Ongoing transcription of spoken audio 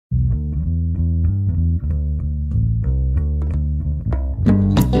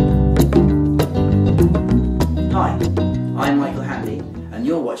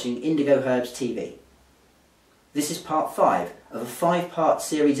watching Indigo Herbs TV. This is part 5 of a 5-part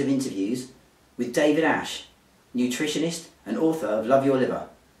series of interviews with David Ash, nutritionist and author of Love Your Liver.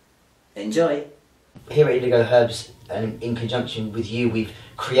 Enjoy! Here at Indigo Herbs, and in conjunction with you, we've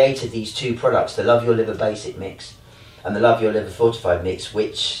created these 2 products, the Love Your Liver Basic Mix and the Love Your Liver Fortified Mix,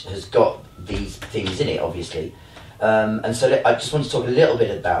 which has got these things in it, obviously. And so I just want to talk a little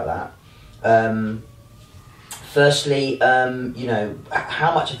bit about that. Firstly, you know,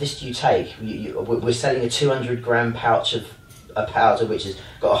 how much of this do you take? We're selling a 200-gram pouch of a powder which has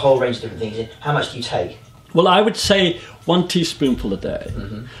got a whole range of different things in. How much do you take? Well, I would say 1 teaspoonful a day.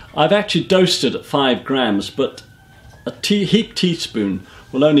 I've actually dosed it at 5 grams, but a heaped teaspoon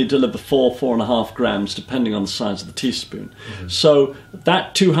will only deliver 4.5 grams, depending on the size of the teaspoon. So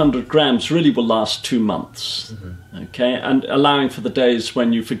that 200 grams really will last 2 months, okay? And allowing for the days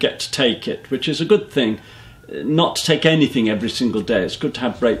when you forget to take it, which is a good thing. Not to take anything every single day. It's good to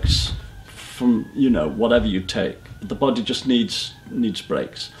have breaks from, you know, whatever you take. The body just needs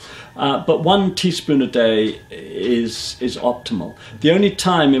breaks. But 1 teaspoon a day is optimal. The only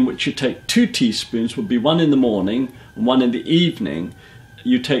time in which you take 2 teaspoons would be 1 in the morning and 1 in the evening.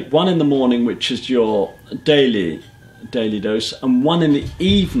 You take 1 in the morning, which is your daily dose, and 1 in the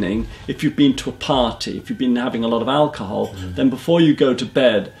evening if you've been to a party, if you've been having a lot of alcohol, then before you go to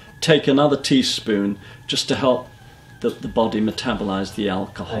bed, take another teaspoon just to help the body metabolize the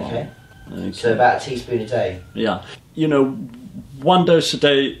alcohol. Okay. So about a teaspoon a day? Yeah. You know, 1 dose a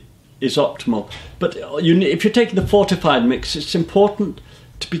day is optimal. But if you're taking the fortified mix, it's important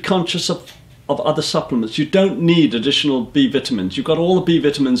to be conscious of other supplements. You don't need additional B vitamins. You've got all the B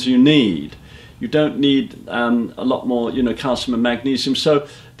vitamins you need. You don't need a lot more, you know, calcium and magnesium. So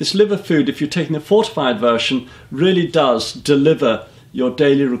this liver food, if you're taking the fortified version, really does deliver your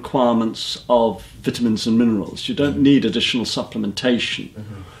daily requirements of vitamins and minerals. You don't need additional supplementation.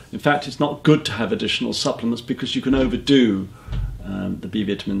 In fact, it's not good to have additional supplements because you can overdo the B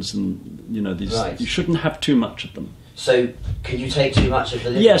vitamins, and you know these. Right. You shouldn't have too much of them. So, can you take too much of the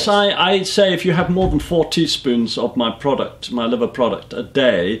liver? Yes, I'd say if you have more than 4 teaspoons of my product, my liver product, a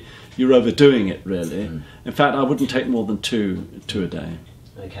day, you're overdoing it, really. In fact, I wouldn't take more than 2 a day.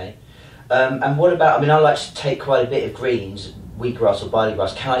 Okay. And what about? I mean, I like to take quite a bit of greens. Wheatgrass or barley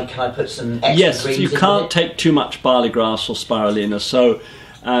grass. Can I put some extra greens? Yes, you can't take too much barley grass or spirulina. So,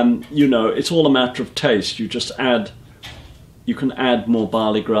 you know, it's all a matter of taste. You just add. You can add more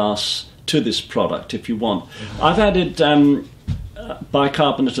barley grass to this product if you want. I've added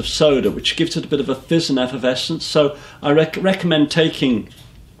bicarbonate of soda, which gives it a bit of a fizz and effervescence. So I recommend taking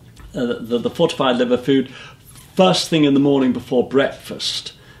the fortified liver food first thing in the morning before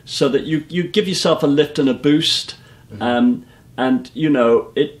breakfast, so that you give yourself a lift and a boost. And you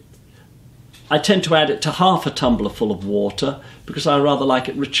know, I tend to add it to half a tumbler full of water because I rather like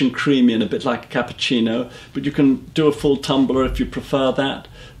it rich and creamy and a bit like a cappuccino. But you can do a full tumbler if you prefer that.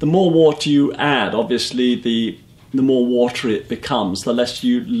 The more water you add, obviously, the more watery it becomes, the less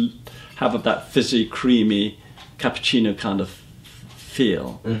you have of that fizzy, creamy cappuccino kind of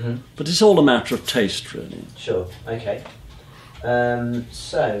feel. But it's all a matter of taste, really. Sure. Okay.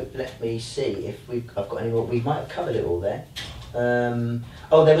 So let me see if I've got any more. We might have covered it all there.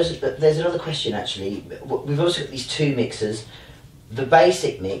 Oh, there's another question actually. We've also got these 2 mixers. The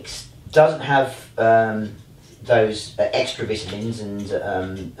basic mix doesn't have those extra vitamins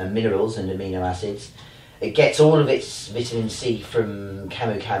and minerals and amino acids. It gets all of its vitamin C from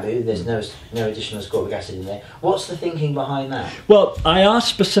camu. There's no additional ascorbic acid in there. What's the thinking behind that? Well, I asked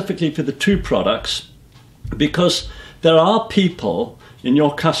specifically for the 2 products because there are people in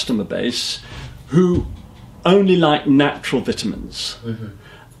your customer base who only like natural vitamins,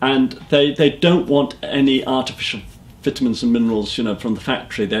 and they don't want any artificial vitamins and minerals, you know, from the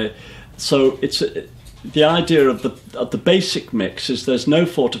factory. So it's the idea of the basic mix is there's no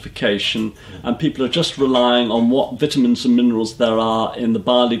fortification, and people are just relying on what vitamins and minerals there are in the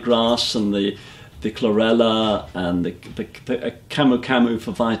barley grass and the chlorella and the camu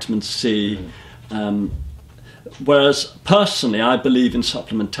for vitamin C. Whereas personally, I believe in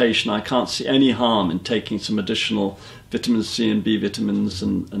supplementation. I can't see any harm in taking some additional vitamin C and B vitamins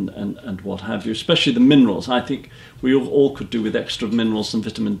and what have you, especially the minerals. I think we all could do with extra minerals and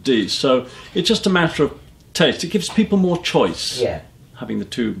vitamin D. So it's just a matter of taste. It gives people more choice, having the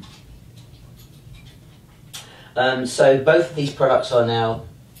 2. So both of these products are now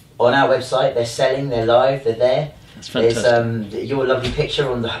on our website. They're selling, they're live, they're there. That's fantastic. There's your lovely picture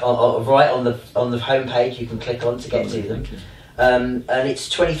on the right on the homepage. You can click on to get to them. And it's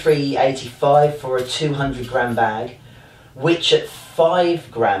 $23.85 for a 200-gram bag, which at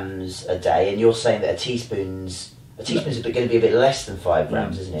 5 grams a day, and you're saying that a teaspoon's A teaspoon's going to be a bit less than 5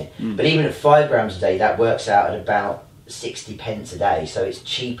 grams, isn't it? But even at 5 grams a day, that works out at about 60 pence a day. So it's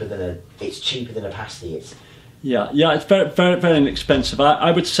cheaper than a pasty. It's very, very, very inexpensive.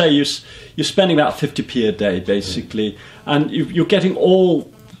 I would say you're spending about 50p a day, basically, and you're getting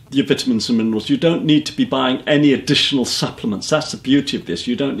all your vitamins and minerals. You don't need to be buying any additional supplements. That's the beauty of this.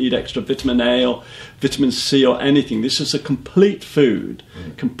 You don't need extra vitamin A or vitamin C or anything. This is a complete food,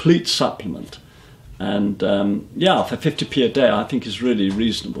 complete supplement. And for 50p a day, I think is really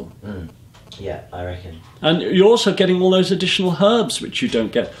reasonable. Yeah, I reckon. And you're also getting all those additional herbs which you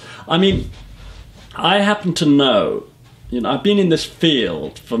don't get. I mean, I happen to know, I've been in this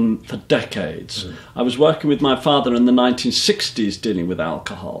field for decades. I was working with my father in the 1960s dealing with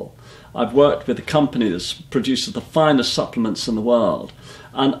alcohol. I've worked with a company that produces the finest supplements in the world.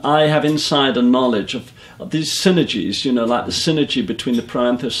 And I have insider knowledge of these synergies, like the synergy between the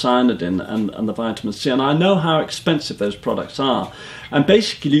proanthocyanidin and the vitamin C. And I know how expensive those products are. And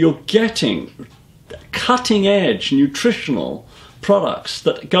basically you're getting cutting-edge nutritional products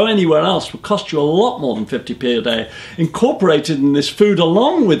that go anywhere else will cost you a lot more than 50p a day, incorporated in this food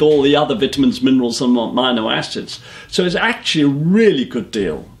along with all the other vitamins, minerals and amino acids. So it's actually a really good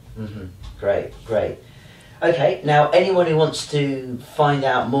deal. Great. Okay, now anyone who wants to find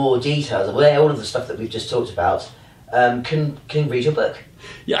out more details of all of the stuff that we've just talked about can read your book.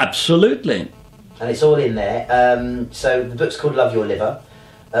 Yeah, absolutely. And it's all in there. So the book's called Love Your Liver.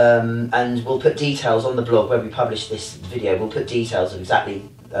 And we'll put details on the blog where we publish this video. We'll put details of exactly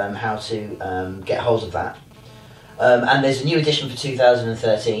how to get hold of that. And there's a new edition for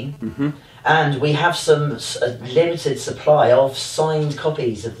 2013. And we have a limited supply of signed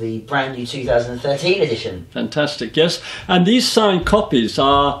copies of the brand new 2013 edition. Fantastic, yes. And these signed copies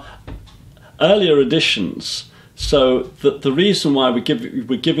are earlier editions. So the reason why we're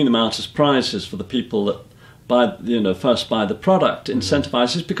giving them out as prizes for the people that first buy the product,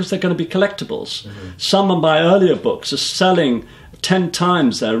 incentivizes because they're going to be collectibles. Some buy earlier books are selling 10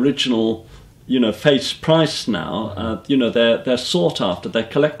 times their original, face price now. They're sought after, they're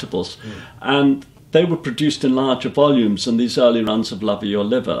collectibles. And they were produced in larger volumes than these early runs of Love Your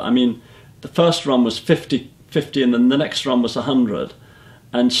Liver. I mean, the first run was 50, and then the next run was 100.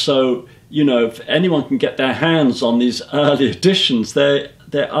 And so, if anyone can get their hands on these early editions, they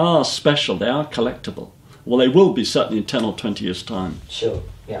are special, they are collectible. Well, they will be certainly in 10 or 20 years' time. Sure,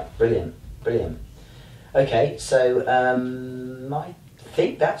 yeah, brilliant. Okay, so I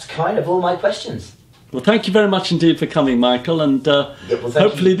think that's kind of all my questions. Well, thank you very much indeed for coming, Michael, and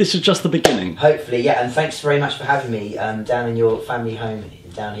hopefully this is just the beginning. Hopefully, yeah, and thanks very much for having me down in your family home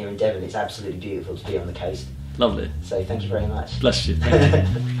down here in Devon. It's absolutely beautiful to be on the coast. Lovely. So thank you very much. Bless you. Thank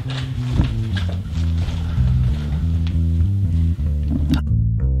you.